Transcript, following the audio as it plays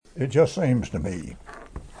It just seems to me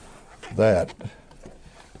that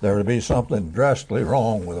there would be something drastically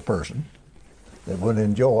wrong with a person that would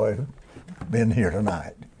enjoy being here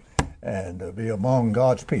tonight and to be among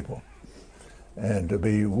God's people and to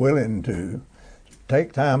be willing to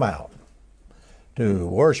take time out to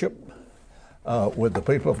worship with the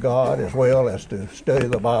people of God as well as to study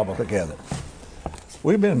the Bible together.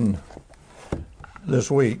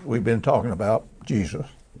 This week, we've been talking about Jesus,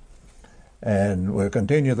 and we'll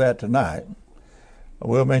continue that tonight.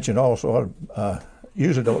 We'll mention also,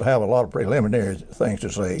 usually don't have a lot of preliminary things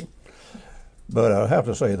to say, but I have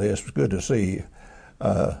to say this: it's good to see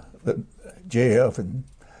JF and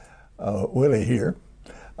Willie here.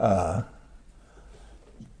 I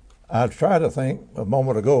tried to think a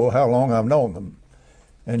moment ago how long I've known them,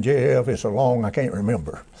 and JF is so long I can't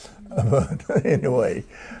remember. But anyway,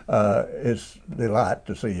 it's a delight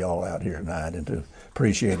to see y'all out here tonight and to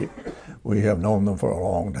appreciate it. We have known them for a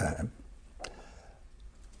long time.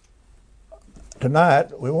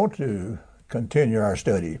 Tonight, we want to continue our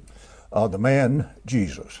study of the man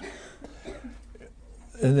Jesus.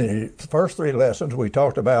 In the first three lessons, we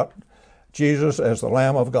talked about Jesus as the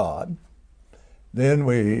Lamb of God. Then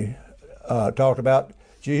we talked about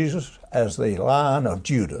Jesus as the Lion of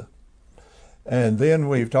Judah. And then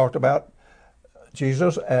we've talked about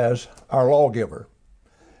Jesus as our lawgiver.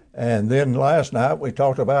 And then last night we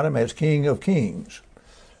talked about him as King of Kings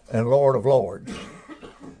and Lord of Lords.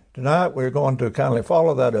 Tonight we're going to kindly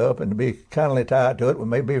follow that up and be kindly tied to it with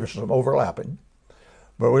maybe some overlapping.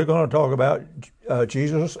 But we're going to talk about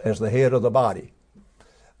Jesus as the head of the body,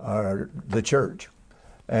 the church,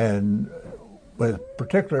 and with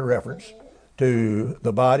particular reference to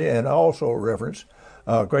the body and also reference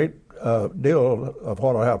a great deal of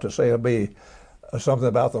what I have to say will be something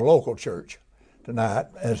about the local church tonight,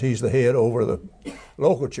 as he's the head over the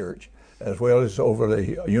local church as well as over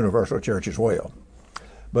the universal church as well.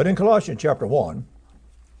 But in Colossians chapter 1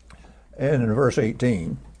 and in verse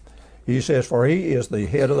 18, he says, "For he is the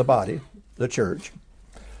head of the body, the church,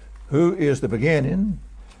 who is the beginning,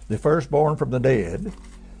 the firstborn from the dead,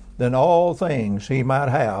 then all things he might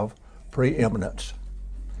have preeminence."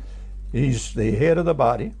 He's the head of the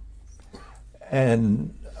body,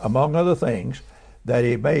 and among other things, that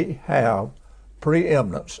he may have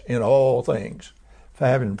preeminence in all things,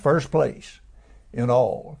 having first place in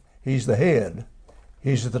all. He's the head.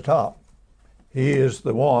 He's at the top. He is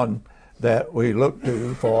the one that we look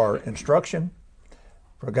to for instruction,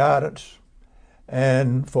 for guidance,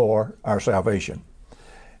 and for our salvation.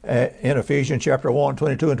 In Ephesians chapter 1,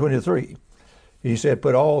 22 and 23, he said,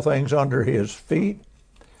 "Put all things under his feet,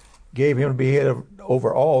 gave him to be head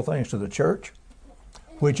over all things to the church,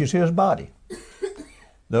 which is his body,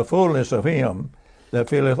 the fullness of him that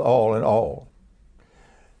filleth all in all."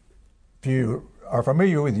 If you are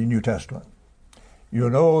familiar with the New Testament, you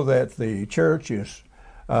know that the church is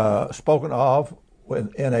spoken of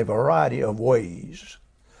in a variety of ways,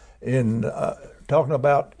 in talking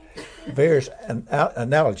about various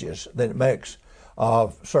analogies that it makes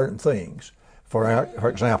of certain things. For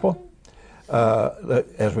example,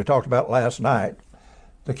 as we talked about last night,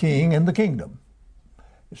 the king and the kingdom.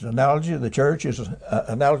 It's an analogy. The church is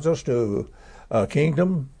analogous to a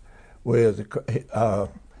kingdom with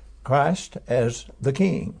Christ as the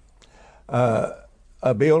king.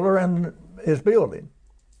 A builder and his building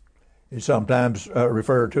is sometimes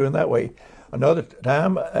referred to in that way. Another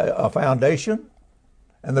time, a foundation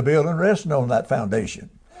and the building resting on that foundation.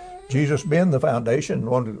 Jesus being the foundation.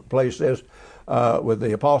 One place says with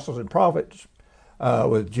the apostles and prophets,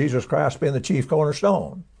 with Jesus Christ being the chief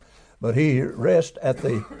cornerstone. But he rests at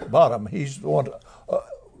the bottom. He's the one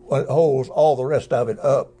that holds all the rest of it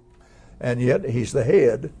up. And yet he's the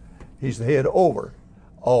head. He's the head over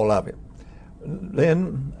all of it.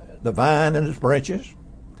 Then the vine and its branches,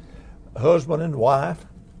 husband and wife,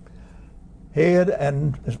 head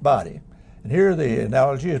and his body. And here the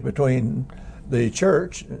analogy is between the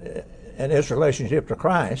church and its relationship to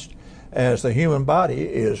Christ, as the human body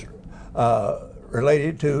is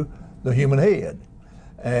related to the human head.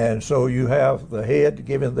 And so you have the head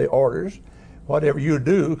giving the orders. Whatever you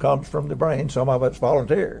do comes from the brain. Some of it's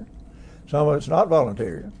voluntary. Some of it's not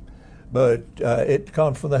voluntary. But it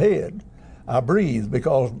comes from the head. I breathe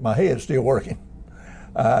because my head's still working.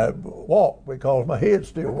 I walk because my head's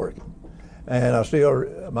still working.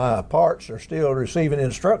 And my parts are still receiving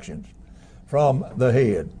instructions from the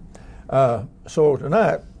head. So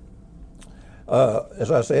tonight,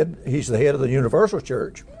 as I said, he's the head of the universal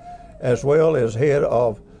church as well as head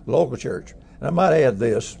of local church. And I might add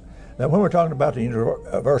this, that when we're talking about the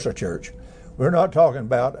universal church, we're not talking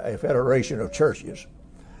about a federation of churches.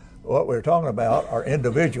 What we're talking about are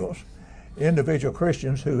individual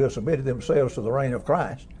Christians who have submitted themselves to the reign of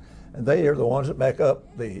Christ, and they are the ones that make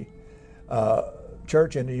up the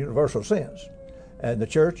church in the universal sense. And the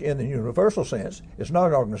church in the universal sense is not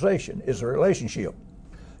an organization, it's a relationship.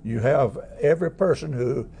 You have every person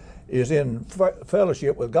who is in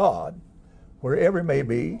fellowship with God, wherever it may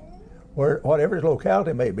be, whatever his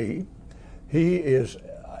locality may be, he is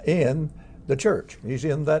in the church. He's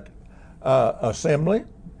in that assembly,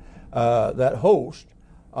 that host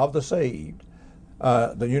of the saved.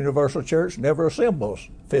 The universal church never assembles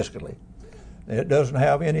fiscally. It doesn't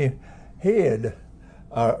have any head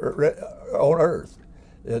on earth.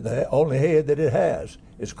 The only head that it has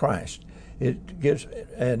is Christ.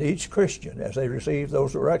 And each Christian, as they receive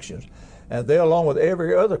those directions, and they, along with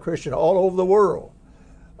every other Christian all over the world,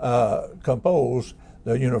 compose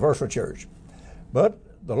the universal church. But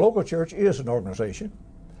the local church is an organization,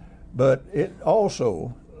 but it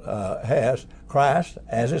also has Christ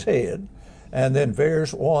as its head, and then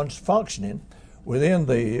various ones functioning within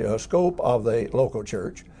the scope of the local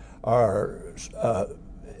church are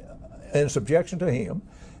in subjection to him,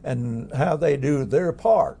 and how they do their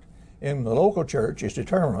part in the local church is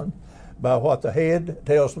determined by what the head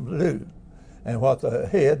tells them to do and what the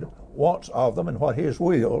head wants of them and what his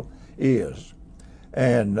will is.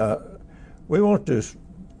 And we want to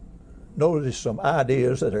notice some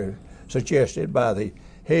ideas that are suggested by the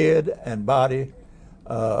head and body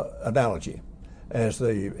analogy, as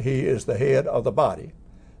he is the head of the body,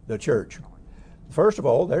 the church. First of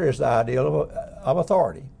all, there is the idea of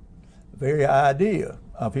authority. The very idea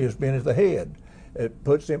of his being as the head, it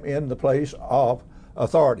puts him in the place of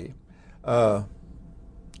authority.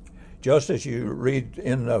 Just as you read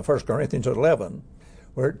in 1 Corinthians 11,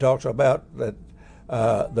 where it talks about that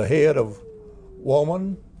the head of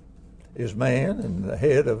woman is man and the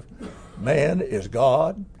head of man is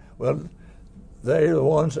God. Well, they're the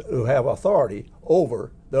ones who have authority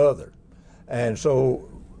over the other. And so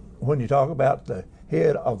when you talk about the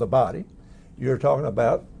head of the body, you're talking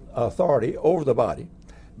about authority over the body.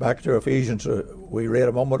 Back to Ephesians, we read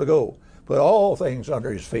a moment ago, put all things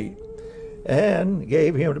under his feet and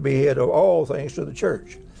gave him to be head of all things to the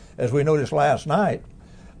church. As we noticed last night,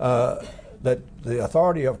 that the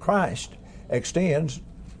authority of Christ extends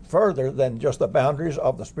further than just the boundaries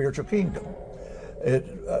of the spiritual kingdom. It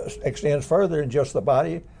extends further than just the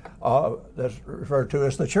body that's referred to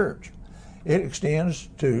as the church. It extends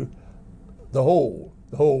to the whole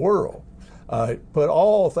world. It put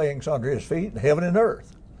all things under his feet, heaven and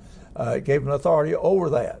earth. It gave him authority over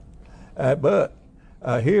that. But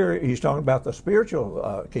here he's talking about the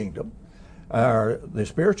spiritual kingdom, the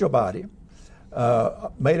spiritual body,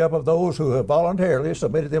 made up of those who have voluntarily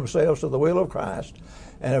submitted themselves to the will of Christ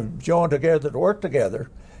and have joined together to work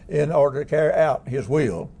together in order to carry out his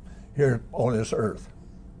will here on this earth.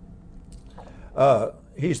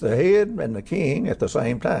 He's the head and the king at the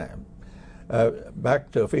same time.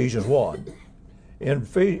 Back to Ephesians 1. In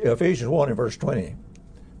Ephesians 1 in verse 20,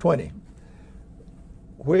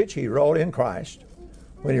 which he wrought in Christ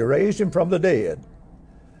when he raised him from the dead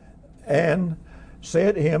and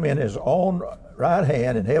set him in his own right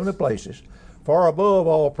hand in heavenly places, far above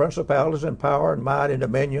all principalities and power and might and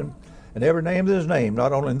dominion, and every name that is named,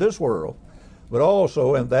 not only in this world, but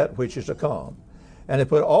also in that which is to come. And he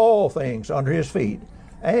put all things under his feet,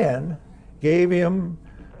 and gave him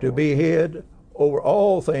to be head over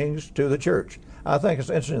all things to the church. I think it's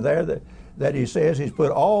interesting there that he says he's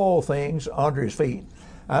put all things under his feet.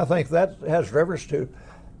 I think that has reference to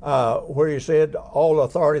where he said, all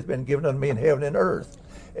authority has been given unto me in heaven and earth.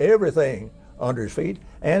 Everything under his feet.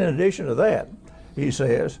 And in addition to that, he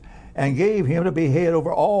says, and gave him to be head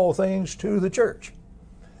over all things to the church.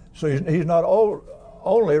 So he's not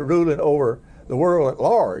only ruling over the world at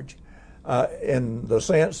large, in the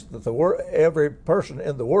sense that every person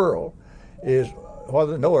in the world is,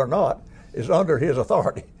 whether they know it or not, is under his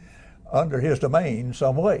authority, under his domain in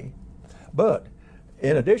some way. But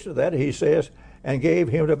in addition to that, he says, and gave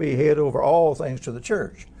him to be head over all things to the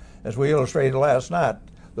church. As we illustrated last night,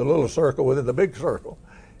 the little circle within the big circle.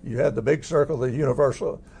 You have the big circle, the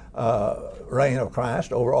universal reign of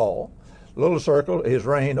Christ over all. The little circle is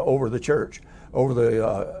reign over the church, over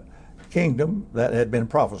the kingdom that had been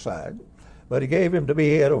prophesied. But he gave him to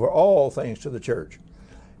be head over all things to the church.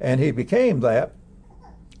 And he became that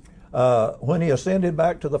when he ascended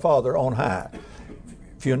back to the Father on high.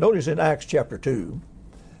 If you notice in Acts chapter 2,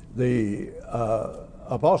 the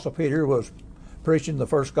Apostle Peter was preaching the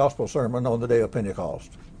first gospel sermon on the day of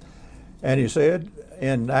Pentecost. And he said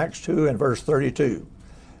in Acts 2 and verse 32,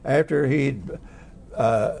 after he'd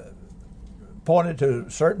pointed to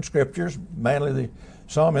certain scriptures, mainly the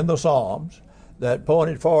some in the Psalms, that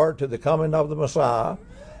pointed forward to the coming of the Messiah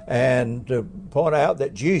and to point out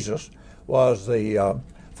that Jesus was the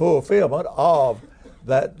fulfillment of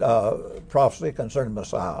that prophecy concerning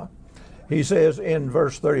Messiah. He says in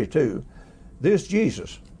verse 32, "This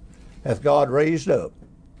Jesus hath God raised up,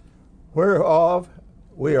 whereof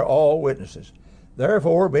we are all witnesses.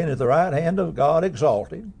 Therefore, being at the right hand of God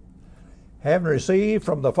exalted, having received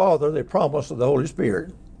from the Father the promise of the Holy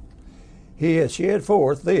Spirit, he hath shed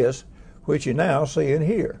forth this which you now see and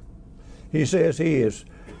hear." He says he is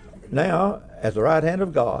now at the right hand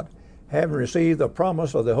of God, having received the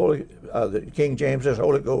promise of the King James says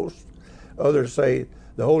Holy Ghost, others say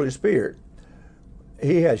the Holy Spirit.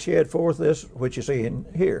 He has shed forth this which you see and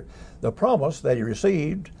hear. The promise that he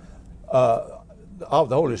received of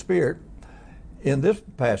the Holy Spirit in this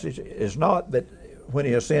passage is not that when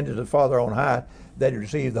he ascended to the Father on high that he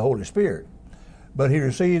received the Holy Spirit, but he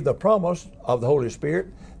received the promise of the Holy Spirit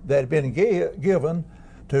that had been given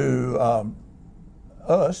to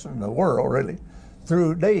us and the world really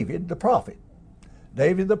through David the prophet.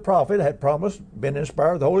 David the prophet had promised, been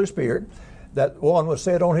inspired of the Holy Spirit, that one was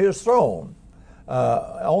set on his throne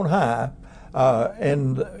on high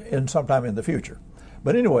in sometime in the future.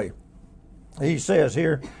 But anyway, he says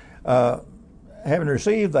here, having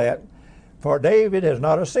received that, for David has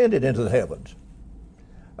not ascended into the heavens.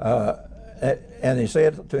 And he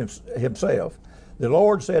said to himself, "The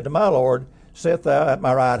Lord said to my Lord, Sit thou at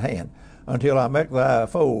my right hand, until I make thy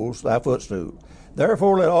foes thy footstool.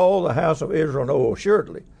 Therefore let all the house of Israel know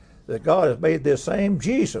assuredly that God has made this same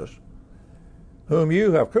Jesus, whom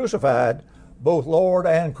you have crucified, both Lord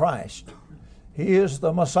and Christ." He is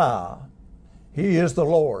the Messiah. He is the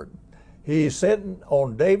Lord. He's sitting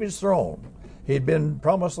on David's throne. He'd been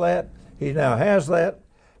promised that. He now has that,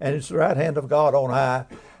 and it's the right hand of God on high.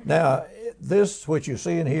 Now, this which you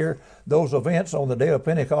see and hear, those events on the day of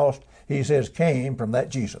Pentecost, he says, came from that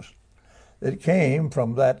Jesus. It came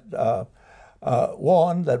from that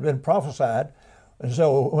one that had been prophesied. And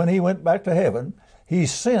so when he went back to heaven, he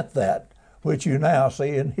sent that which you now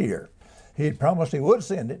see and hear. He'd promised he would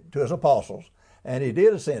send it to his apostles, and he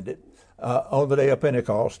did send it on the day of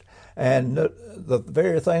Pentecost. And the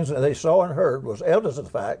very things that they saw and heard was evidence of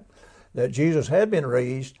the fact that Jesus had been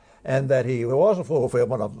raised, and that he was a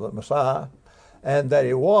fulfillment of the Messiah, and that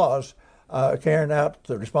he was carrying out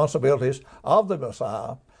the responsibilities of the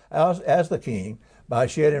Messiah as the King by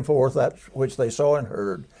shedding forth that which they saw and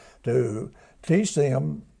heard, to teach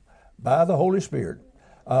them by the Holy Spirit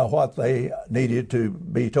what they needed to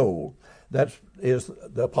be told. That is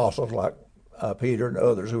the apostles like Peter and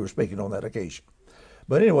others who were speaking on that occasion.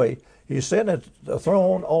 But anyway, he's sitting at the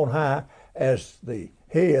throne on high as the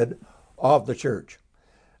head of the church.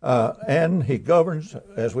 And he governs,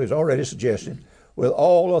 as we've already suggested, with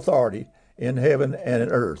all authority in heaven and in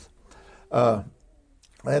earth. And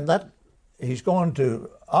that he's going to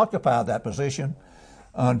occupy that position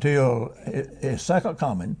until his second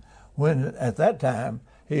coming, when at that time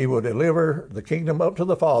he will deliver the kingdom up to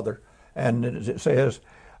the Father. And as it says,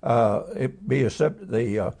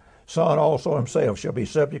 the Son also himself shall be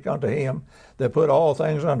subject unto him that put all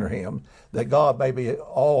things under him, that God may be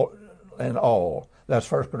all in all. That's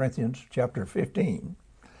 1 Corinthians chapter 15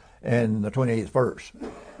 and the 28th verse.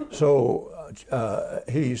 So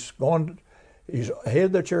he's head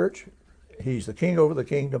of the church, he's the king over the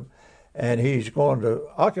kingdom, and he's going to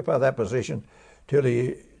occupy that position till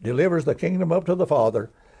he delivers the kingdom up to the Father.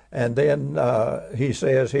 And then he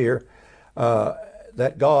says here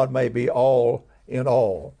that God may be all in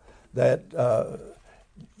all, that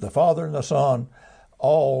the Father and the Son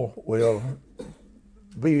all will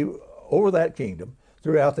be over that kingdom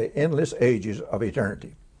throughout the endless ages of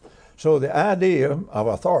eternity. So the idea of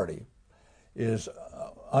authority is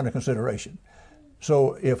under consideration.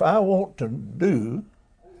 So if I want to do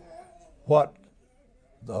what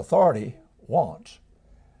the authority wants,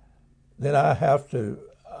 then I have to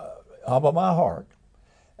humble my heart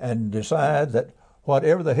and decide that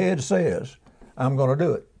whatever the head says, I'm going to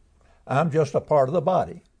do it. I'm just a part of the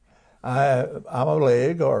body. I'm a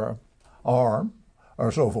leg or an arm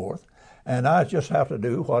or so forth, and I just have to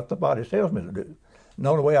do what the body tells me to do. And the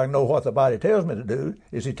only way I know what the body tells me to do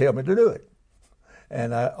is he tells me to do it.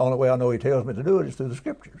 And the only way I know he tells me to do it is through the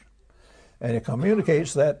Scriptures. And he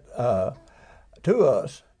communicates that to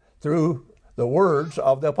us through the words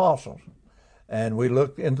of the apostles. And we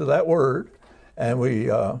look into that word, and we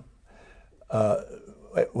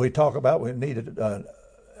talk about we need a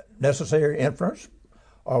necessary inference,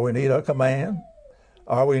 or we need a command,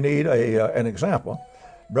 or we need an example.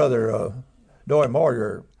 Brother Doy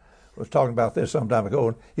Moyer was talking about this some time ago,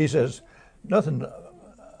 and he says nothing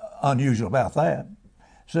unusual about that.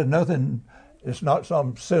 Said nothing, it's not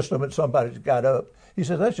some system that somebody's got up. He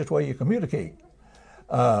said that's just the way you communicate.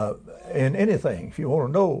 In anything, if you want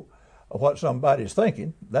to know what somebody's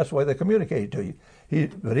thinking, that's the way they communicate to you.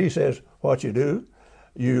 But he says what you do,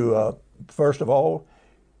 you first of all,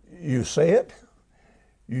 you say it,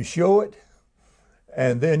 you show it,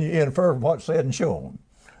 and then you infer from what's said and shown.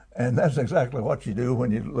 And that's exactly what you do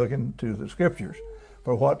when you look into the scriptures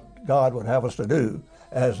for what God would have us to do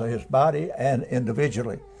as his body and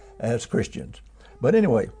individually as Christians. But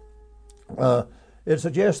anyway, it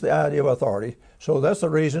suggests the idea of authority. So that's the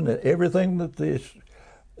reason that everything that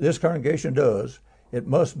this congregation does, it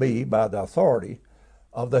must be by the authority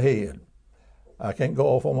of the head. I can't go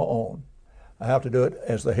off on my own. I have to do it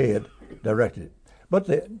as the head directed it. But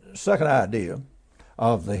the second idea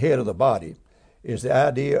of the head of the body is the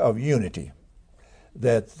idea of unity,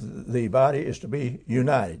 that the body is to be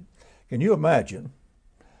united. Can you imagine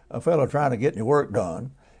a fellow trying to get any work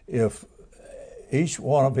done if each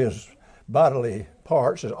one of his bodily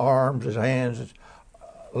parts, his arms, his hands, his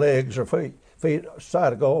legs or feet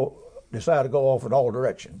decide to go off in all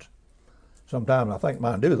directions? Sometimes I think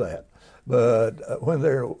mine do that. But when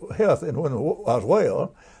they're healthy and when I was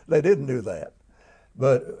well, they didn't do that.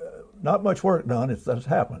 But not much work done if that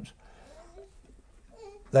happens.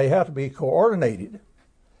 They have to be coordinated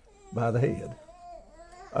by the head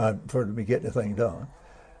for to be getting anything done.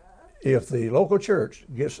 If the local church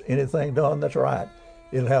gets anything done that's right,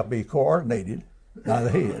 it'll have to be coordinated by the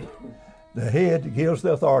head. The head gives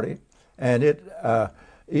the authority, and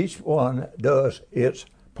each one does its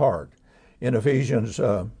part. In Ephesians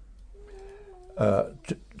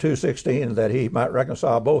 2:16, that he might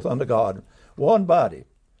reconcile both unto God, one body,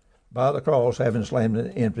 by the cross, having slain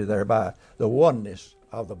the enmity thereby, the oneness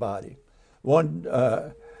of the body. When we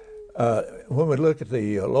look at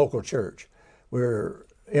the local church, we're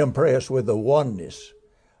impressed with the oneness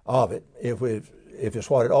of it, if it's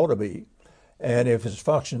what it ought to be, and if it's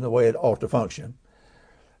functioning the way it ought to function.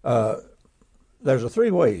 There's a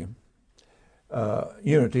three-way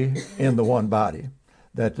unity in the one body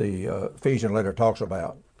that the Ephesian letter talks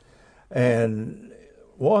about. And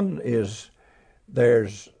one is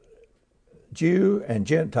there's Jew and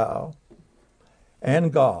Gentile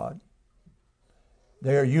and God.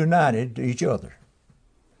 They're united to each other.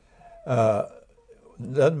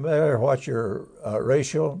 Doesn't matter what your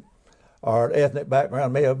racial or ethnic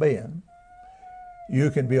background may have been,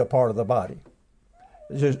 you can be a part of the body.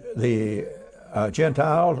 The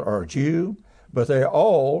Gentiles are Jew, but they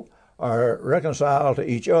all are reconciled to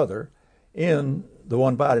each other in the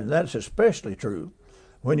one body. And that's especially true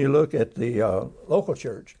when you look at the local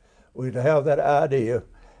church. We have that idea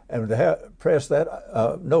and to press that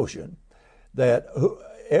notion that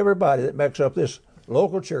everybody that makes up this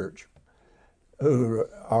local church who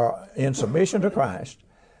are in submission to Christ,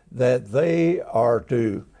 that they are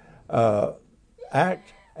to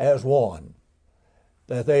act as one,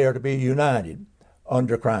 that they are to be united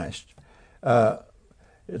under Christ.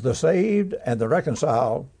 The saved and the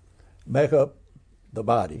reconciled make up the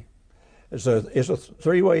body. It's a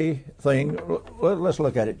three-way thing. Let's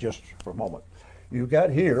look at it just for a moment. You've got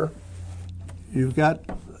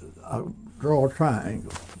draw a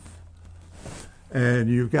triangle, and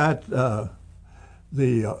you've got the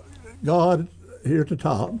God here at the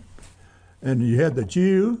top, and you had the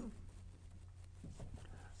Jew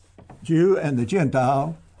and the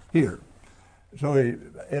Gentile here. So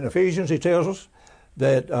in Ephesians he tells us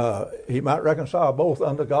that he might reconcile both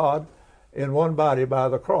unto God in one body by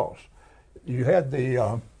the cross. You had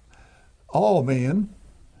all men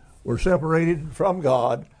were separated from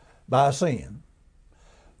God by sin.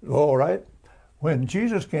 All right? When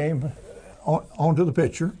Jesus came onto the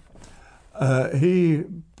picture, he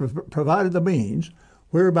provided the means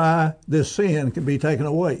whereby this sin can be taken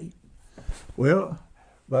away. Well,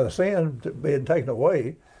 by the sin being taken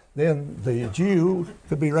away, then the Jew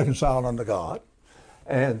could be reconciled unto God,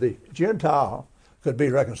 and the Gentile could be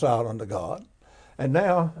reconciled unto God. And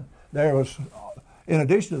now there was, in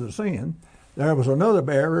addition to the sin, there was another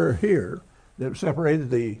barrier here that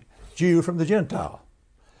separated the Jew from the Gentile.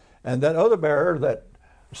 And that other barrier that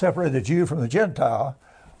separated the Jew from the Gentile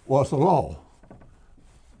was the law.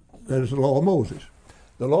 That is the law of Moses.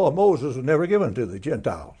 The law of Moses was never given to the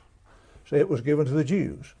Gentiles. So it was given to the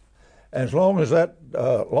Jews. And as long as that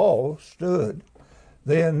law stood,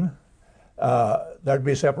 then there'd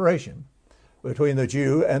be separation between the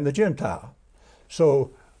Jew and the Gentile.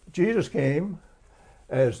 So Jesus came,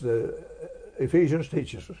 as the Ephesians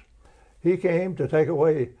teaches us, he came to take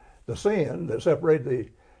away the sin that separated the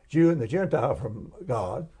Jew and the Gentile from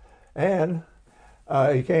God, and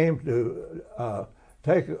he came to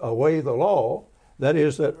take away the law That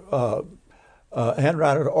is, that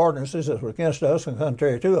handwriting ordinances that were against us and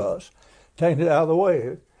contrary to us, taking it out of the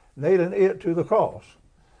way, nailing it to the cross.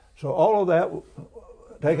 So all of that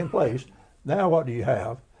taking place. Now what do you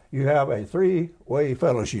have? You have a three-way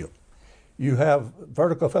fellowship. You have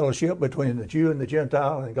vertical fellowship between the Jew and the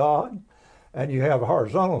Gentile and God, and you have a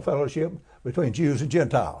horizontal fellowship between Jews and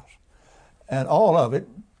Gentiles. And all of it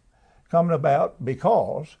coming about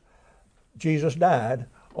because Jesus died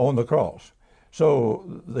on the cross.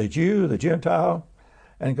 So the Jew, the Gentile,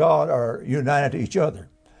 and God are united to each other.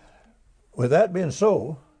 With that being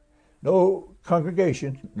so, no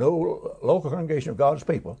congregation, no local congregation of God's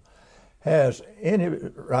people has any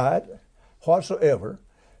right whatsoever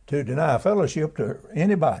to deny fellowship to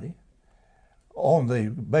anybody on the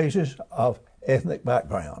basis of ethnic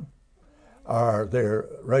background or their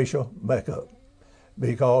racial makeup,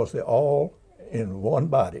 because they're all in one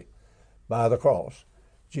body by the cross.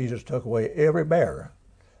 Jesus took away every barrier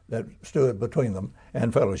that stood between them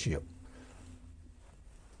and fellowship.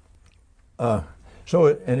 And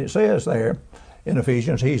it says there in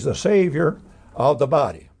Ephesians, he's the Savior of the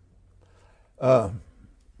body.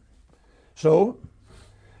 So,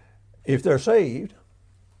 if they're saved,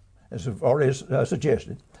 as I've already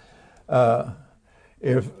suggested,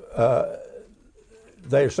 if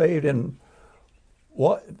they're saved in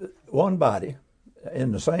one body,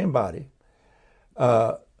 in the same body,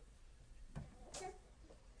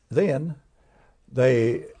 then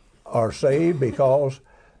they are saved because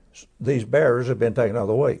these barriers have been taken out of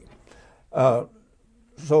the way.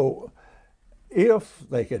 So if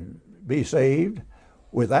they can be saved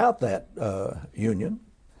without that union,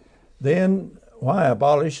 then why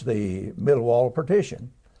abolish the middle wall of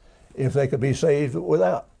partition if they could be saved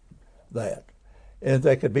without that? If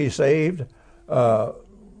they could be saved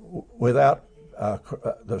without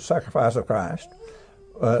the sacrifice of Christ,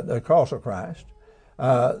 the cross of Christ,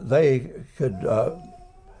 they could,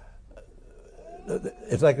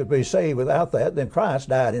 if they could be saved without that, then Christ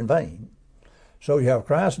died in vain. So you have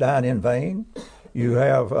Christ dying in vain. You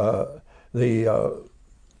have the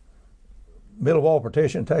middle wall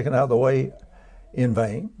partition taken out of the way in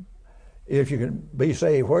vain. If you can be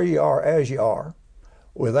saved where you are as you are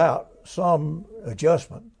without some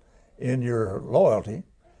adjustment in your loyalty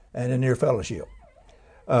and in your fellowship.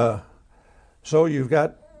 So you've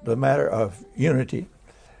got the matter of unity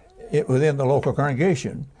within the local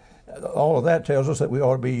congregation. All of that tells us that we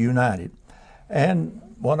ought to be united. And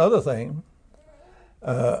one other thing,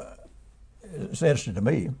 it's interesting to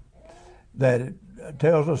me, that it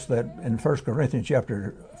tells us that in 1 Corinthians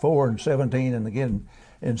chapter 4 and 17, and again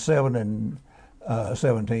in 7 and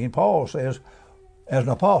 17, Paul says, as an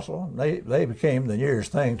apostle, they became the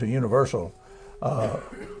nearest thing to universal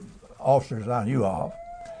officers I knew of,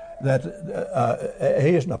 that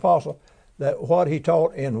he is an apostle, that what he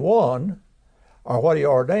taught in one, or what he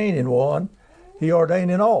ordained in one, he ordained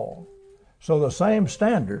in all. So the same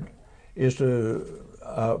standard is to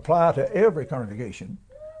apply to every congregation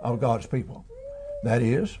of God's people. That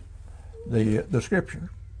is, the Scripture.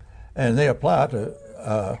 And they apply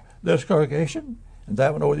to this congregation, and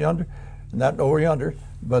that one over yonder, and that one over yonder,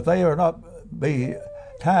 but they are not be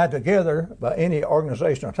tied together by any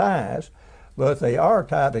organizational ties, but they are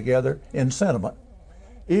tied together in sentiment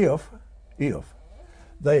if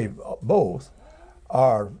they both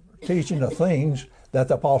are teaching the things that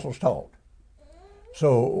the apostles taught.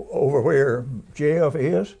 So over where JF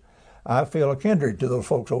is, I feel a kindred to those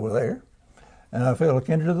folks over there, and I feel a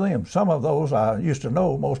kindred to them. Some of those I used to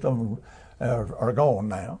know, most of them are gone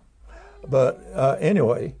now. But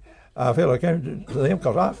anyway, I feel a kindred to them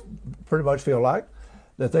because I pretty much feel like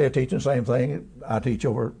that they are teaching the same thing I teach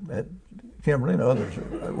over at Kimberly and others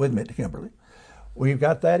with me at Kimberly. We've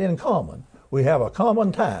got that in common. We have a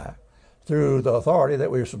common tie through the authority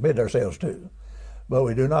that we submit ourselves to. But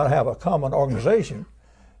we do not have a common organization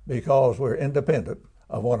because we're independent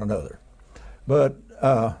of one another. But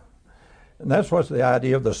and that's what's the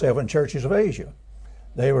idea of the 7 churches of Asia.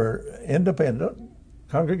 They were independent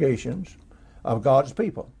congregations of God's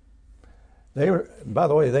people. They were, by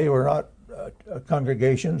the way, they were not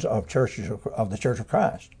congregations of churches of the Church of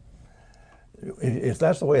Christ. If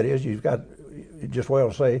that's the way it is, you've got just well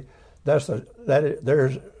to say there's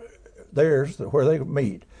where they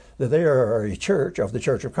meet, that they are a church of the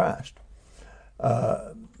Church of Christ.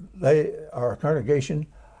 They are a congregation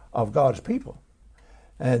of God's people.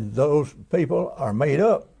 And those people are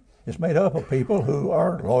it's made up of people who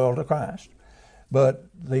are loyal to Christ. But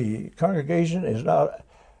the congregation is not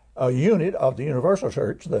a unit of the universal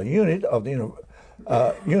church. The unit of the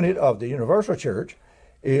universal church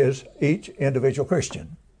is each individual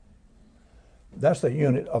Christian. That's the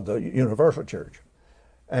unit of the universal church.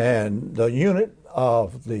 And the unit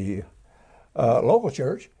of the local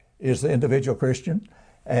church is the individual Christian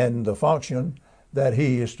and the function that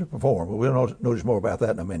he is to perform. But we'll notice more about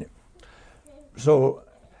that in a minute. So,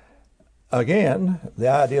 again, the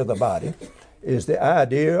idea of the body is the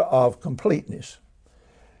idea of completeness.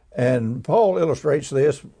 And Paul illustrates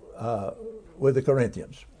this with the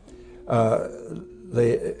Corinthians.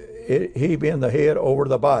 He being the head over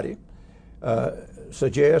the body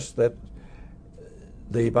suggests that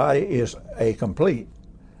the body is a complete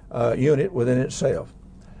unit within itself.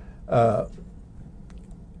 The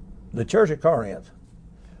church at Corinth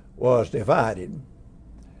was divided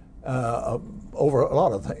over a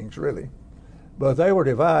lot of things, really. But they were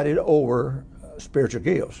divided over spiritual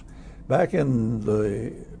gifts. Back in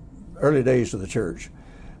the early days of the church,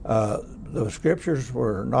 the scriptures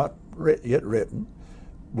were not yet written,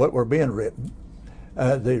 but were being written.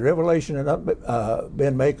 The revelation had not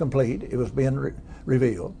been made complete. It was being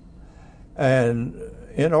revealed. And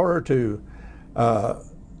in order to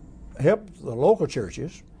help the local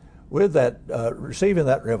churches with that, receiving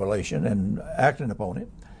that revelation and acting upon it,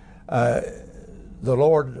 the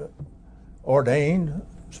Lord ordained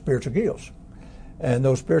spiritual gifts. And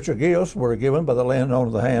those spiritual gifts were given by the laying on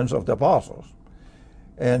of the hands of the apostles.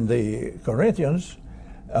 And the Corinthians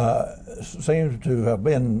seem to have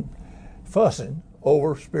been fussing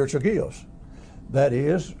over spiritual gifts. That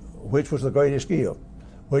is, which was the greatest gift?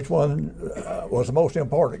 Which one was the most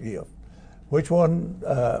important gift? Which one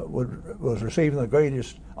was receiving the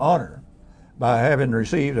greatest honor by having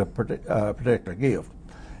received a particular gift?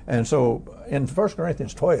 And so in 1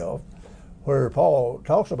 Corinthians 12, where Paul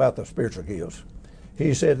talks about the spiritual gifts,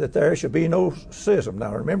 he said that there should be no schism.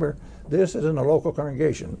 Now remember, this is in a local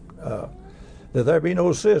congregation, that there be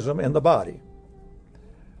no schism in the body.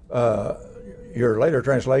 Your later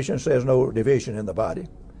translation says no division in the body.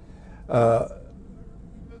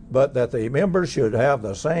 But that the members should have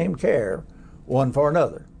the same care one for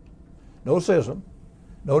another. No schism,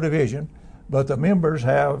 no division, but the members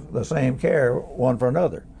have the same care one for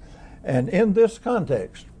another. And in this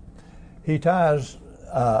context, he ties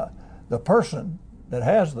the person that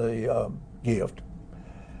has the gift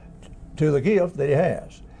to the gift that he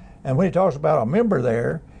has. And when he talks about a member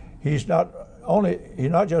there, he's not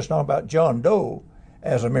just talking about John Doe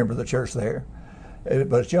as a member of the church there,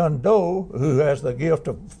 but John Doe, who has the gift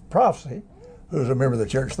of prophecy, who's a member of the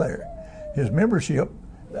church there. His membership,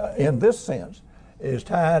 in this sense, is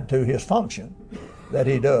tied to his function that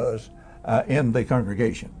he does in the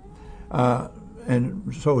congregation.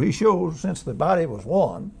 And so he shows, since the body was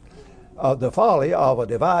one, the folly of a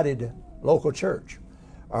divided local church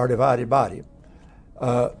or divided body,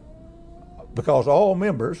 because all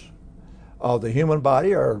members of the human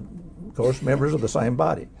body are, of course, members of the same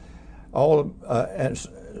body. And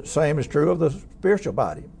same is true of the spiritual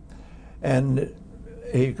body. And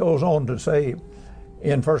he goes on to say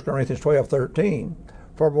in 1 Corinthians 12:13,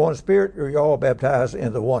 for one Spirit you're all baptized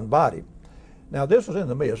into one body. Now this was in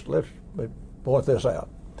the midst, let's point this out.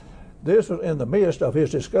 This was in the midst of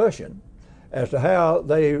his discussion as to how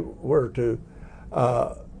they were to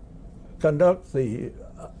conduct the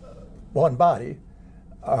one body,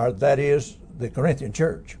 that is the Corinthian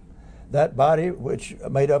church. That body which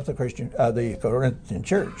made up the Corinthian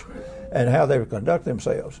church, and how they would conduct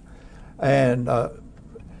themselves. And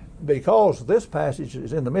because this passage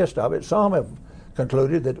is in the midst of it, some have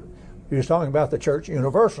concluded that he was talking about the church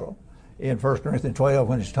universal in 1 Corinthians 12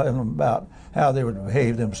 when he's telling them about how they would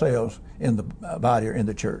behave themselves in the body or in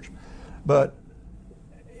the church. But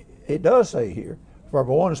it does say here, for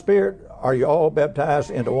by one Spirit are you all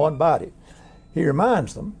baptized into one body. He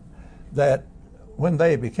reminds them that when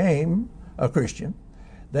they became a Christian,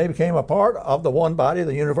 they became a part of the one body,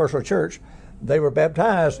 the universal church. They were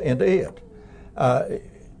baptized into it.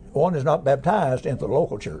 One is not baptized into the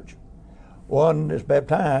local church. One is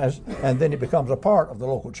baptized and then he becomes a part of the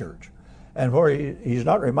local church. And where he's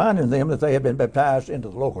not reminding them that they had been baptized into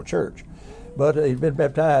the local church, but they'd been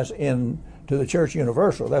baptized into the church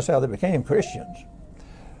universal. That's how they became Christians.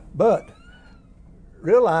 But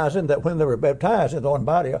realizing that when they were baptized into one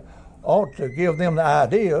body, ought to give them the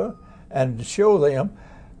idea and show them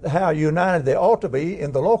how united they ought to be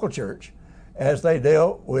in the local church as they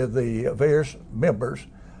dealt with the various members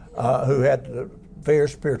who had the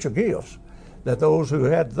various spiritual gifts. That those who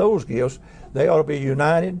had those gifts, they ought to be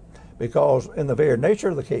united, because in the very nature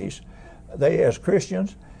of the case, they as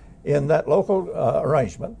Christians in that local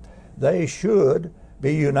arrangement, they should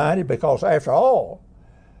be united, because after all,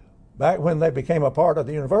 back when they became a part of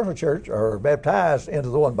the universal church or baptized into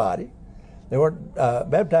the one body, they weren't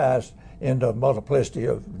baptized into a multiplicity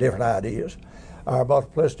of different ideas or a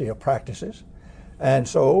multiplicity of practices. And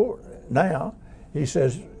so now he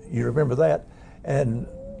says, you remember that, and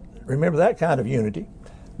remember that kind of unity.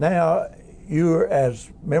 Now you, as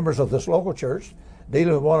members of this local church,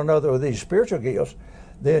 dealing with one another with these spiritual gifts,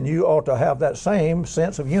 then you ought to have that same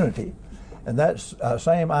sense of unity and that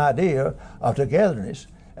same idea of togetherness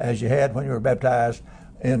as you had when you were baptized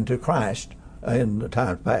into Christ in the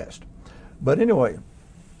times past. But anyway,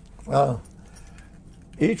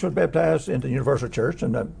 each was baptized into the universal church,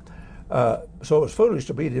 and so it's foolish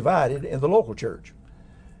to be divided in the local church.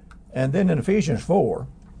 And then in Ephesians 4,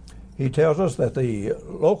 he tells us that the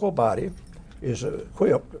local body is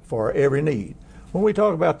equipped for every need. When we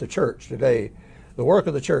talk about the church today, the work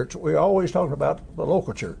of the church, we're always talking about the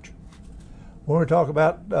local church. When we talk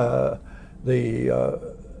about the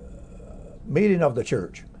meeting of the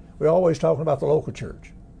church, we're always talking about the local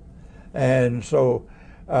church. And so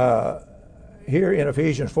here in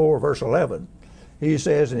Ephesians 4, verse 11, he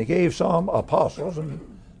says, and he gave some apostles and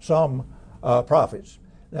some prophets.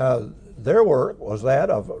 Now, their work was that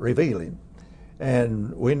of revealing.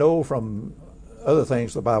 And we know from other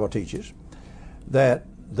things the Bible teaches that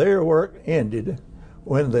their work ended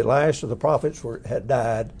when the last of the prophets had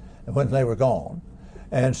died and when they were gone.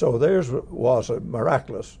 And so theirs was a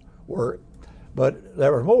miraculous work. But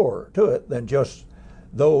there was more to it than just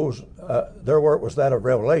those. Their work was that of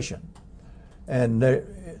revelation. And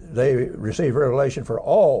they received revelation for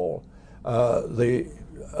all the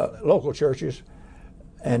local churches,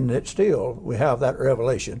 and it still, we have that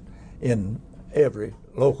revelation in every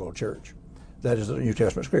local church. That is the New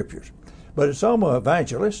Testament scriptures. But it's some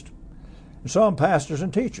evangelists, and some pastors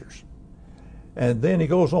and teachers. And then he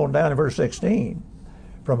goes on down in verse 16,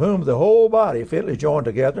 from whom the whole body fitly joined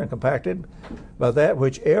together and compacted by that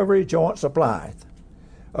which every joint supplieth,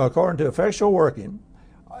 according to effectual working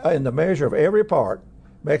in the measure of every part,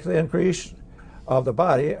 maketh the increase of the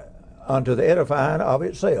body unto the edifying of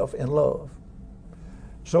itself in love.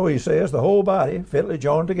 So he says the whole body fitly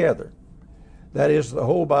joined together. That is the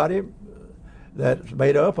whole body that's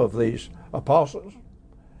made up of these apostles,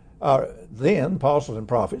 then apostles and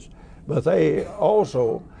prophets, but they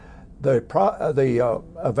also, the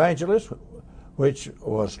evangelists, which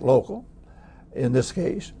was local in this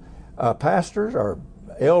case, pastors or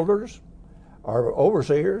elders or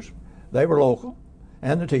overseers, they were local,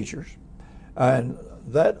 and the teachers. And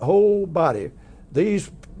that whole body, these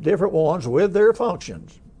different ones with their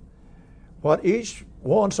functions, what each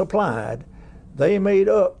one supplied, they made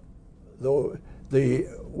up the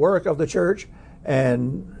work of the church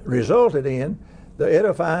and resulted in the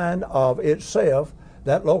edifying of itself,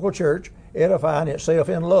 that local church edifying itself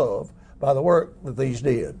in love by the work that these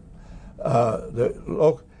did. The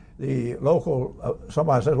local,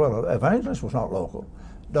 somebody says, well, an evangelist was not local.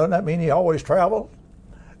 Doesn't that mean he always traveled?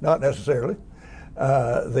 Not necessarily.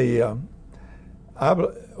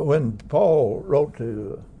 When Paul wrote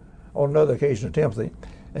on another occasion to Timothy,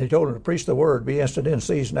 and he told him to preach the word, be instant in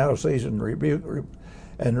season, out of season, rebuke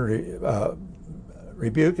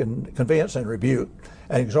and convince and rebuke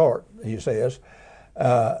and exhort, he says.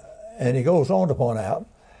 And he goes on to point out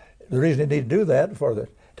the reason he need to do that, for the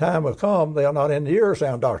time will come they'll not endure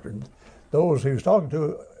sound doctrine. Those he was talking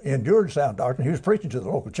to endured sound doctrine. He was preaching to the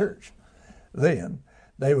local church then.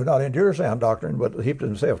 They would not endure sound doctrine, but heap to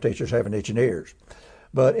themselves teachers having itching ears.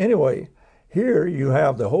 But anyway, here you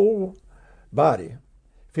have the whole body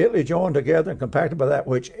fitly joined together and compacted by that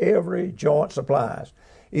which every joint supplies.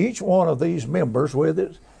 Each one of these members with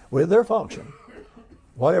their function.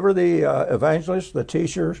 Whatever the evangelists, the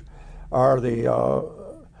teachers, or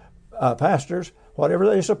the pastors, whatever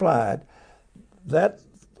they supplied, that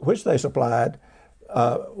which they supplied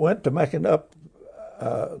went to making up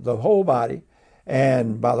the whole body,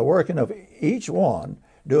 and by the working of each one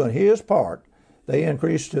doing his part, they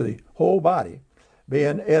increased to the whole body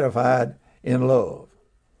being edified in love.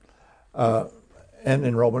 And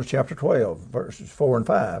in Romans chapter 12, verses 4 and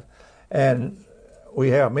 5. And we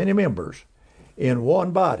have many members in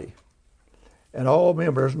one body, and all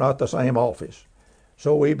members not the same office.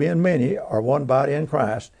 So we, being many, are one body in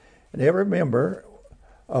Christ, and every member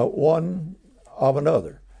one of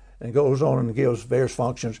another, and goes on and gives various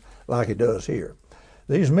functions like it does here.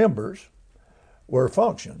 These members were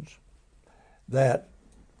functions that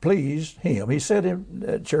pleased him. He said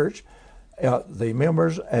in church, the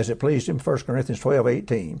members as it pleased him, 1 Corinthians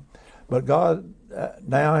 12:18. But God,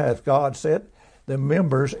 now hath God set the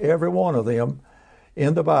members, every one of them,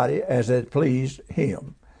 in the body as it pleased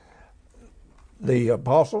him. The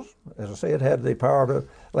apostles, as I said, had the power to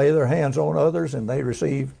lay their hands on others, and they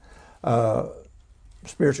received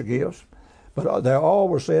spiritual gifts. But they all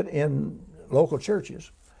were set in local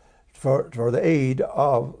churches for the aid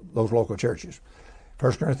of those local churches.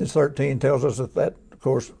 1 Corinthians 13 tells us that, of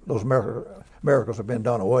course, those miracles have been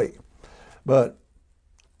done away. But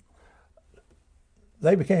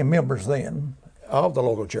they became members then of the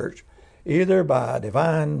local church, either by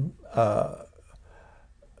divine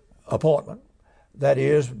appointment, that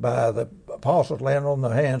is, by the apostles laying on the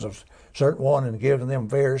hands of certain one and giving them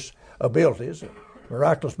various abilities,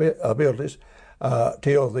 miraculous abilities,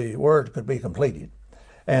 till the word could be completed.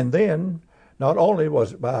 And then, not only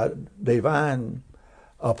was it by divine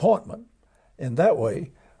appointment in that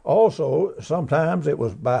way, also sometimes it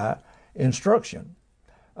was by instruction.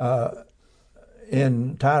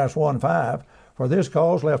 In Titus 1:5, for this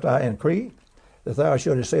cause left I in Crete, that thou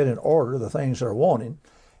shouldest set in order the things that are wanting,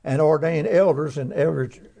 and ordain elders in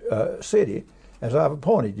every city, as I've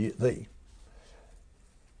appointed thee.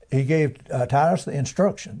 He gave Titus the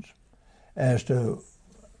instructions as to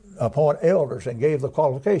appoint elders and gave the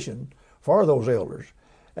qualification for those elders.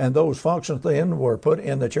 And those functions then were put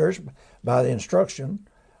in the church by the instruction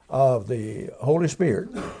of the Holy Spirit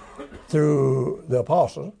through the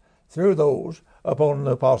apostles, through those upon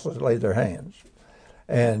the apostles that laid their hands.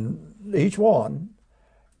 And each one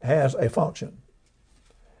has a function.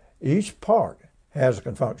 Each part has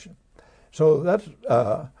a function. So that's,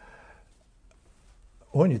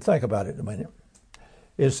 when you think about it a minute,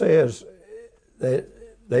 it says that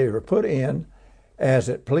they were put in as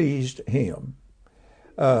it pleased him.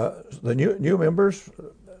 The new members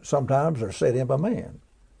sometimes are set in by man.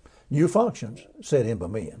 New functions set in by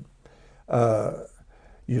men.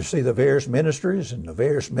 You see the various ministries and the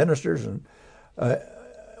various ministers and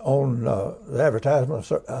on the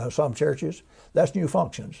advertisement of some churches. That's new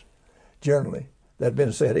functions, generally, that have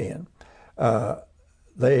been set in.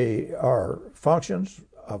 They are functions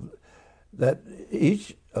that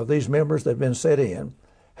each of these members that have been set in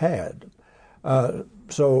had.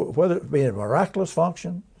 So whether it be a miraculous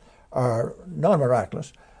function or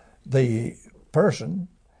non-miraculous, the person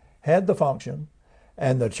had the function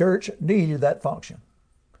and the church needed that function.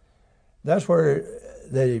 That's where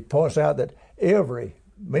they points out that every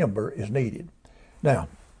member is needed. Now,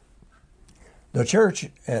 the church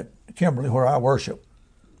at Kimberly, where I worship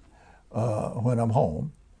when I'm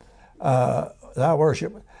home, I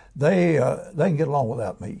worship, they can get along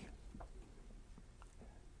without me.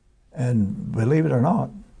 And believe it or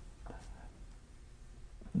not,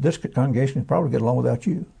 this congregation can probably get along without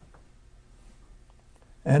you.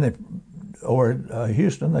 And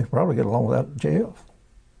Houston, they can probably get along without JF.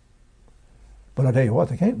 But I tell you what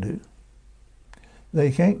they can't do. They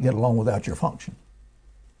can't get along without your function.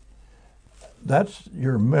 That's,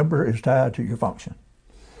 your member is tied to your function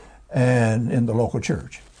and in the local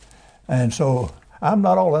church. And so I'm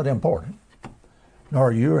not all that important, nor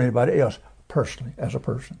are you or anybody else personally as a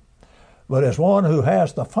person. But as one who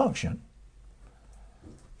has the function,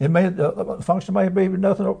 the function may be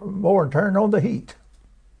nothing more than turning on the heat.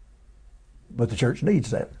 But the church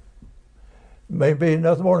needs that. It may be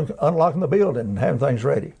nothing more than unlocking the building and having things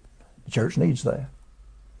ready. The church needs that.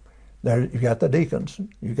 There, you got the deacons,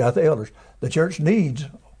 you got the elders. The church needs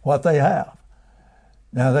what they have.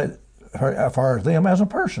 Now, as far as them as a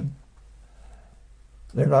person,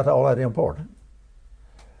 they're not all that important.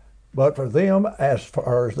 But for them, as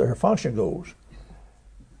far as their function goes,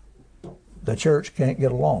 the church can't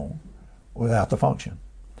get along without the function.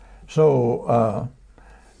 So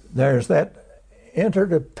there's that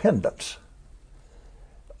interdependence.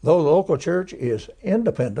 Though the local church is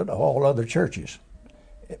independent of all other churches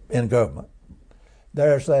in government,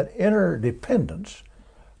 there's that interdependence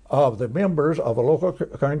of the members of a local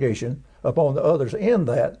congregation upon the others, in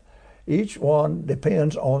that each one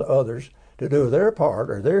depends on the others to do their part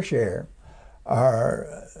or their share, or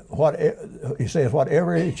what he says,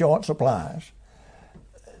 whatever each joint supplies,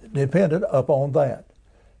 dependent upon that.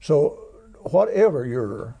 So whatever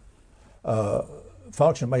your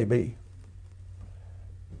function may be,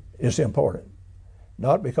 it's important,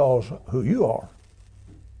 not because who you are,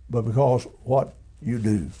 but because what you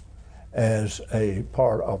do as a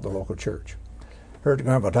part of the local church. Heard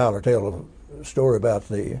Grandpa Tyler tell a story about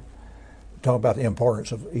talk about the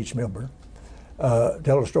importance of each member.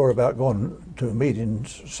 Tell a story about going to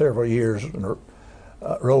meetings several years in a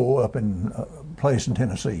row up in a place in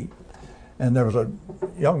Tennessee. And there was a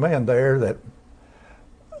young man there that,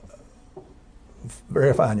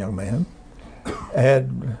 very fine young man,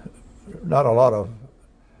 had not a lot of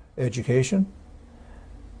education,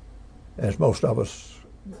 as most of us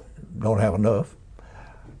don't have enough,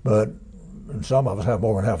 but some of us have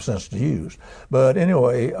more than half sense to use. But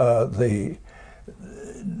anyway, the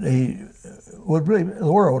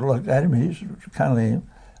world looked at him, he's kind of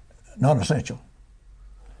non-essential.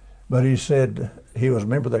 But he said, he was a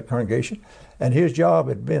member of that congregation, and his job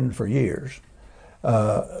had been for years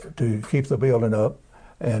to keep the building up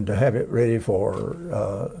and to have it ready for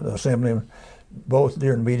the assembly, both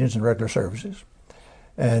during meetings and regular services.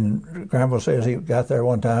 And Granville says he got there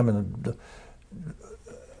one time, and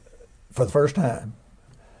for the first time,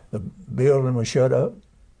 the building was shut up,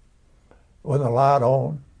 wasn't a light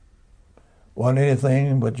on, wasn't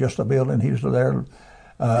anything but just a building. He was there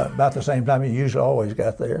about the same time he usually always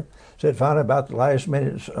got there. Said finally about the last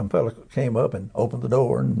minute, some fellow came up and opened the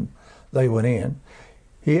door, and they went in.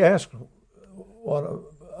 He asked one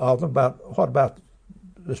of them about, what about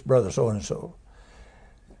this brother so-and-so?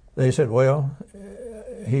 They said, well,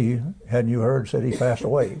 hadn't you heard, said he passed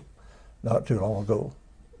away not too long ago.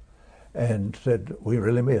 And said, we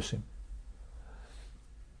really miss him.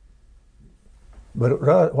 But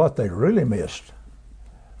what they really missed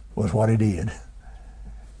was what he did.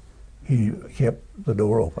 He kept the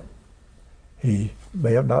door open. He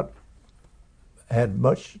may have not had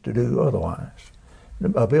much to do otherwise, the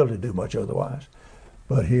ability to do much otherwise,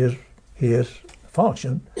 but his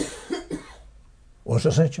function was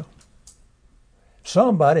essential.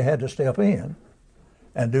 Somebody had to step in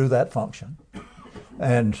and do that function.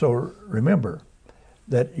 And so remember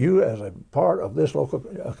that you, as a part of this local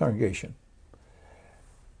congregation,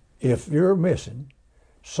 if you're missing,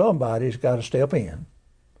 somebody's got to step in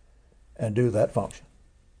and do that function.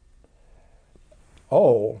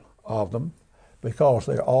 All of them, because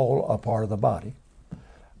they're all a part of the body.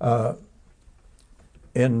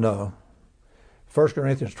 In 1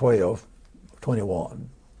 Corinthians 12:21,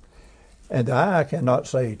 and the eye cannot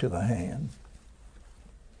say to the hand,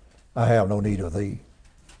 I have no need of thee,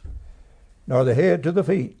 nor the head to the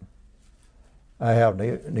feet, I have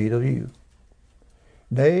need of you.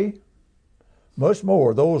 Nay, much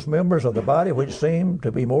more, those members of the body which seem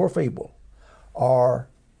to be more feeble are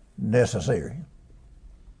necessary.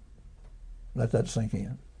 Let that sink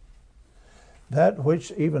in. That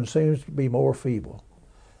which even seems to be more feeble,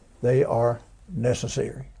 they are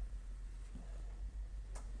necessary.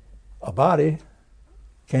 A body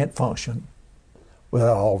can't function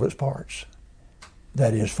without all of its parts.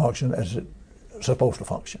 That is, function as it's supposed to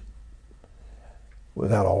function,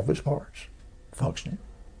 without all of its parts functioning.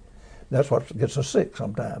 That's what gets us sick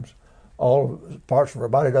sometimes. All parts of our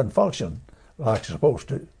body doesn't function like it's supposed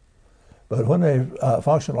to. But when they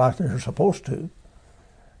function like they're supposed to,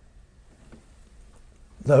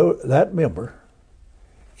 though that member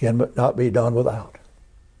can not be done without.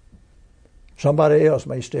 Somebody else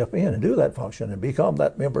may step in and do that function and become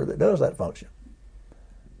that member that does that function.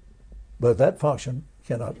 But that function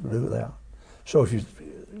cannot do without. So if you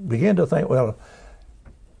begin to think, well,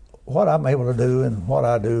 what I'm able to do and what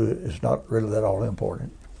I do is not really that all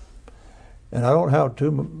important. And I don't have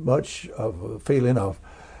too much of a feeling of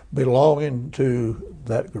belonging to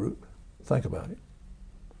that group. Think about it.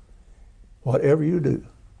 Whatever you do,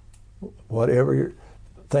 whatever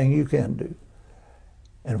thing you can do,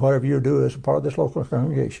 and whatever you do as a part of this local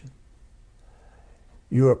congregation,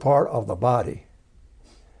 you are part of the body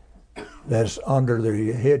that's under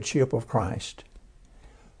the headship of Christ,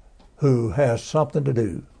 who has something to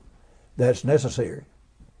do that's necessary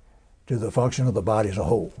to the function of the body as a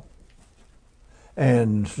whole.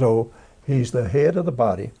 And so he's the head of the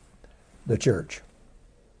body, the church.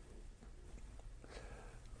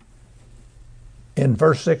 In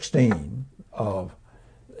verse 16 of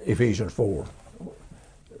Ephesians 4, I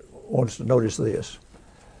want us to notice this.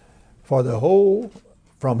 For the whole,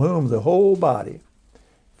 from whom the whole body,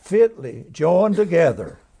 fitly joined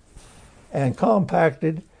together and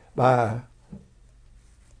compacted by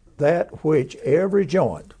that which every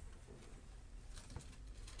joint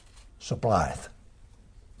supplieth.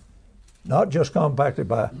 Not just compacted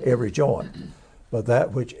by every joint, but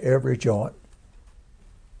that which every joint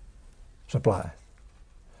supplieth.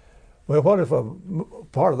 Well, what if a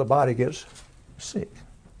part of the body gets sick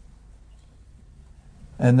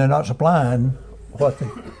and they're not supplying what they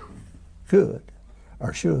could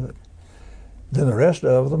or should? Then the rest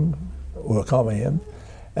of them will come in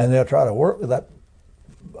and they'll try to work with that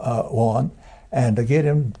one and to get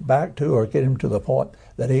him back to, or get him to the point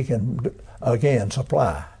that he can again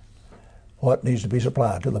supply what needs to be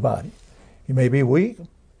supplied to the body. He may be weak,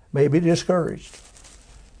 may be discouraged.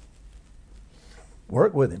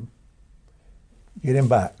 Work with him. Get him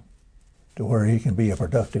back to where he can be a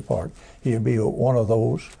productive part. He can be one of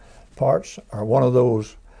those parts or one of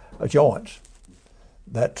those joints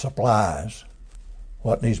that supplies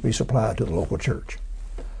what needs to be supplied to the local church.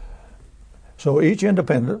 So each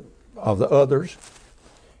independent of the others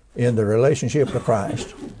in the relationship to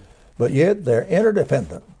Christ, but yet they're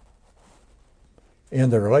interdependent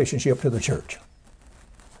in the relationship to the church.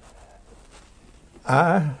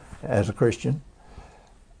 I, as a Christian,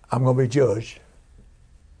 I'm going to be judged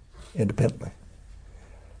independently.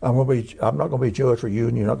 I'm not going to be judged for you,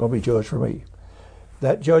 and you're not going to be judged for me.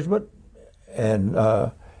 That judgment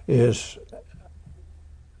is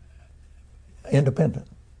independent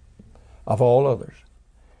of all others.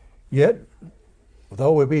 Yet,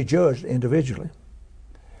 though we be judged individually,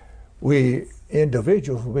 we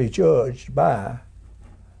individuals will be judged by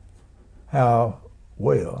how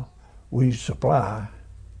well we supply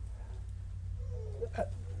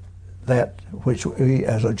that which we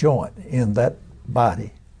as a joint in that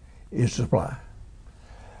body is supply.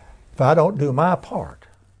 If I don't do my part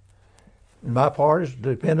is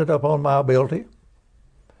dependent upon my ability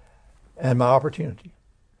and my opportunity.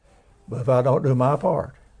 But if I don't do my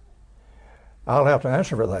part, I'll have to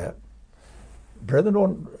answer for that. Brethren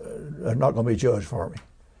are not going to be judged for me.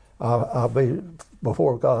 I'll be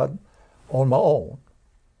before God on my own.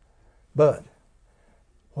 But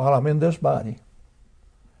while I'm in this body,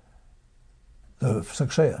 the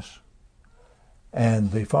success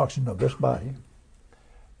and the function of this body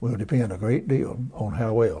will depend a great deal on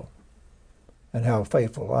how well and how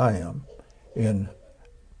faithful I am in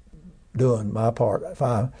doing my part. If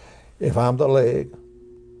I'm the leg,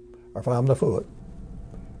 or if I'm the foot,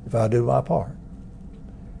 if I do my part,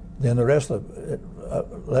 then the rest of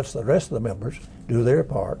lets the rest of the members do their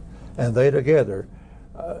part, and they together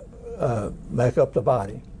make up the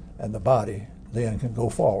body, and the body then can go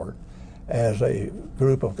forward as a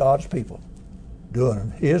group of God's people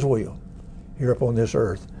doing His will here upon this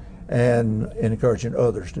earth and encouraging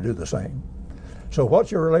others to do the same. So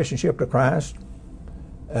what's your relationship to Christ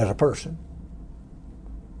as a person?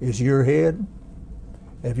 Is your head?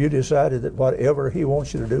 Have you decided that whatever He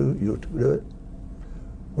wants you to do, you'll do it?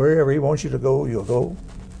 Wherever He wants you to go, you'll go?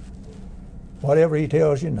 Whatever He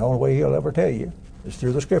tells you, and the only way He'll ever tell you is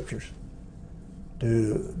through the Scriptures,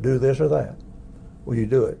 to do this or that. Will you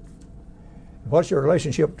do it? What's your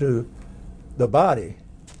relationship to the body,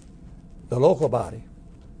 the local body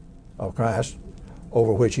of Christ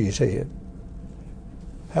over which He's head?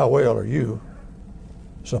 How well are you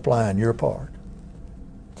supplying your part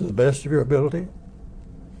to the best of your ability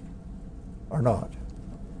or not?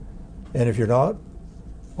 And if you're not,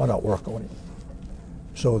 why not work on it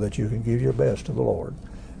so that you can give your best to the Lord?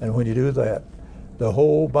 And when you do that, the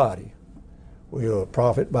whole body will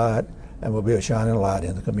profit by it and will be a shining light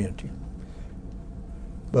in the community.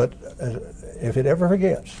 But if it ever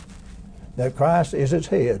forgets that Christ is its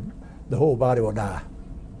head, the whole body will die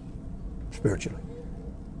spiritually.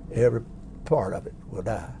 Every part of it will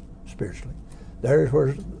die spiritually. There's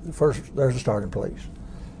a starting place.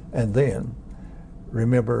 And then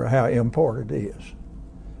remember how important it is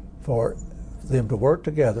for them to work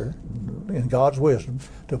together in God's wisdom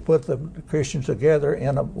to put the Christians together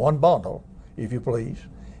in one bundle, if you please,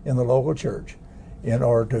 in the local church in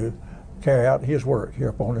order to carry out His work here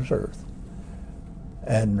upon this earth.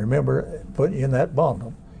 And remember, putting you in that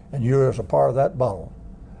bundle, and you're as a part of that bundle,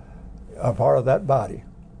 a part of that body,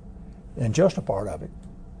 and just a part of it,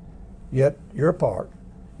 yet your part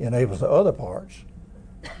enables the other parts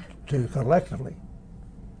to collectively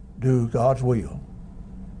do God's will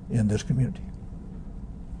in this community.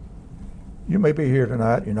 You may be here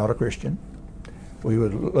tonight, you're not a Christian. We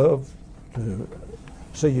would love to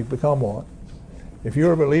see you become one. If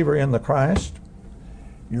you're a believer in the Christ,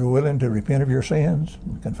 you're willing to repent of your sins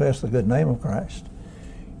and confess the good name of Christ,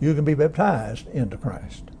 you can be baptized into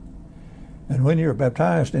Christ. And when you're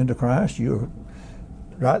baptized into Christ, you're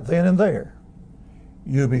right then and there,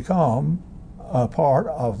 you become a part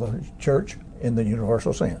of the church in the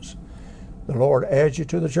universal sense. The Lord adds you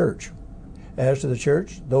to the church. As to the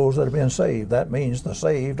church, those that have been saved. That means the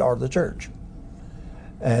saved are the church.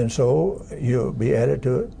 And so you'll be added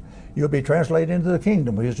to it. You'll be translated into the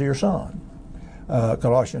kingdom, which is your Son.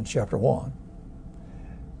 Colossians chapter 1.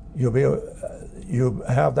 You'll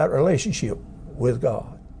have that relationship with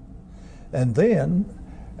God. And then,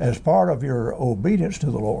 as part of your obedience to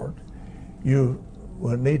the Lord, you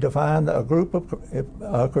will need to find a group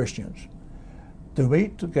of Christians to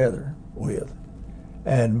meet together with,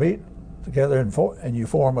 and meet together and you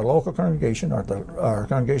form a local congregation, or our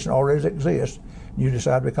congregation already exists, and you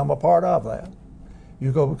decide to become a part of that.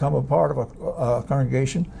 You go become a part of a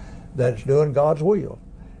congregation that's doing God's will.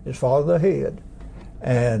 It's follow the head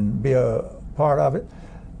and be a part of it.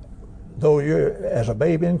 Though you're as a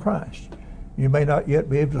babe in Christ, you may not yet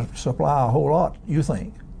be able to supply a whole lot, you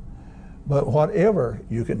think. But whatever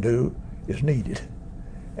you can do is needed.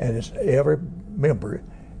 And it's every member,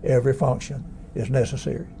 every function is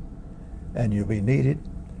necessary. And you'll be needed,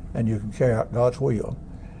 and you can carry out God's will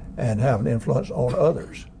and have an influence on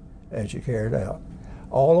others as you carry it out.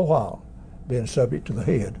 all the while being subject to the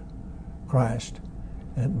head, Christ,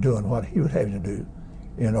 and doing what he would have you to do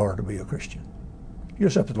in order to be a Christian. You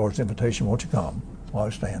accept the Lord's invitation. Won't you come while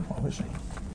we stand, while we sing?